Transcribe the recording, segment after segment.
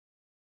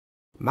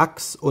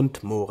Max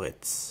und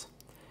Moritz.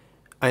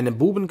 Eine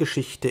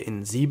Bubengeschichte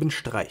in 7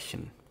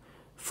 Streichen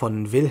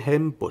von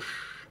Wilhelm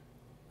Busch.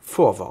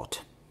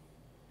 Vorwort.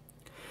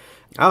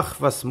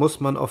 Ach, was muß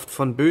man oft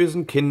von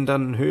bösen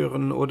Kindern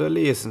hören oder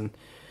lesen,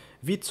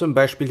 wie zum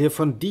Beispiel hier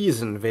von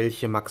diesen,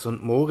 welche Max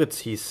und Moritz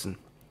hießen,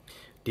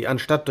 die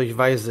anstatt durch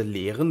weise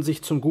Lehren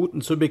sich zum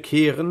Guten zu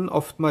bekehren,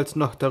 oftmals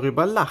noch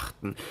darüber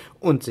lachten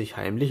und sich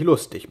heimlich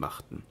lustig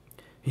machten.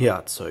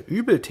 Ja, zur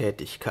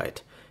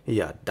Übeltätigkeit,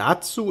 ja,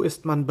 dazu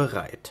ist man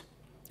bereit.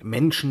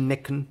 Menschen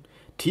necken,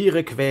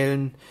 Tiere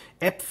quälen,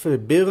 Äpfel,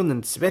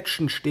 Birnen,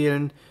 Zwetschgen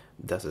stehlen,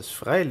 das ist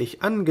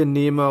freilich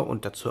angenehmer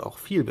und dazu auch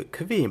viel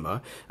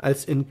bequemer,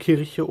 als in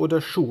Kirche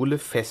oder Schule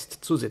fest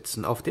zu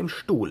sitzen auf dem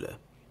Stuhle.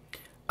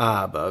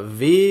 Aber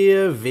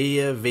wehe,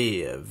 wehe,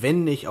 wehe,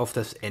 wenn ich auf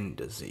das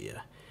Ende sehe.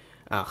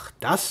 Ach,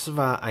 das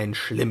war ein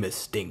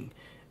schlimmes Ding,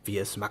 wie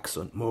es Max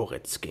und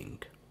Moritz ging.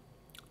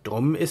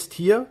 Drum ist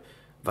hier,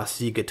 was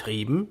sie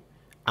getrieben,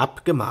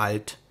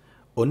 abgemalt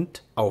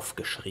und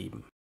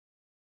aufgeschrieben.